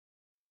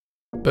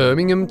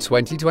Birmingham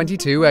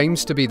 2022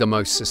 aims to be the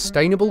most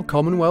sustainable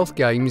Commonwealth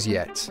Games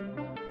yet.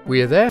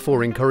 We are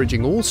therefore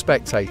encouraging all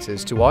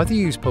spectators to either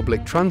use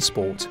public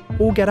transport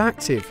or get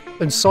active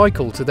and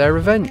cycle to their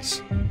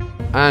events.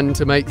 And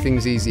to make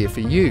things easier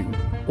for you,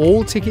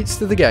 all tickets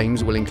to the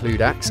Games will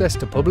include access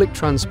to public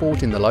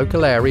transport in the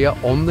local area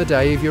on the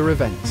day of your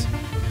event.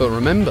 But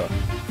remember,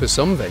 for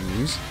some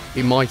venues,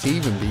 it might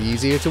even be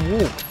easier to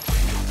walk.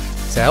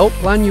 To help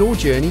plan your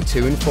journey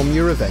to and from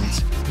your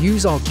event,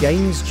 use our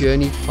Games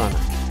Journey Planner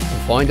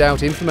and find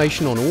out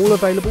information on all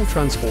available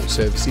transport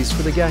services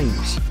for the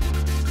Games.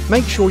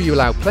 Make sure you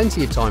allow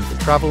plenty of time for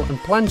travel and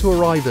plan to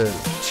arrive early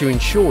to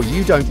ensure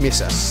you don't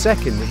miss a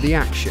second of the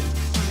action.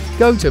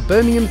 Go to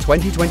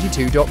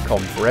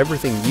birmingham2022.com for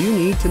everything you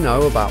need to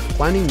know about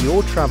planning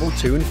your travel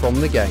to and from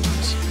the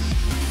Games.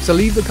 So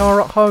leave the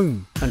car at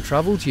home and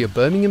travel to your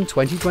Birmingham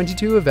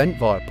 2022 event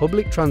via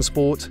public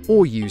transport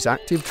or use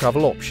active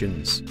travel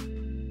options.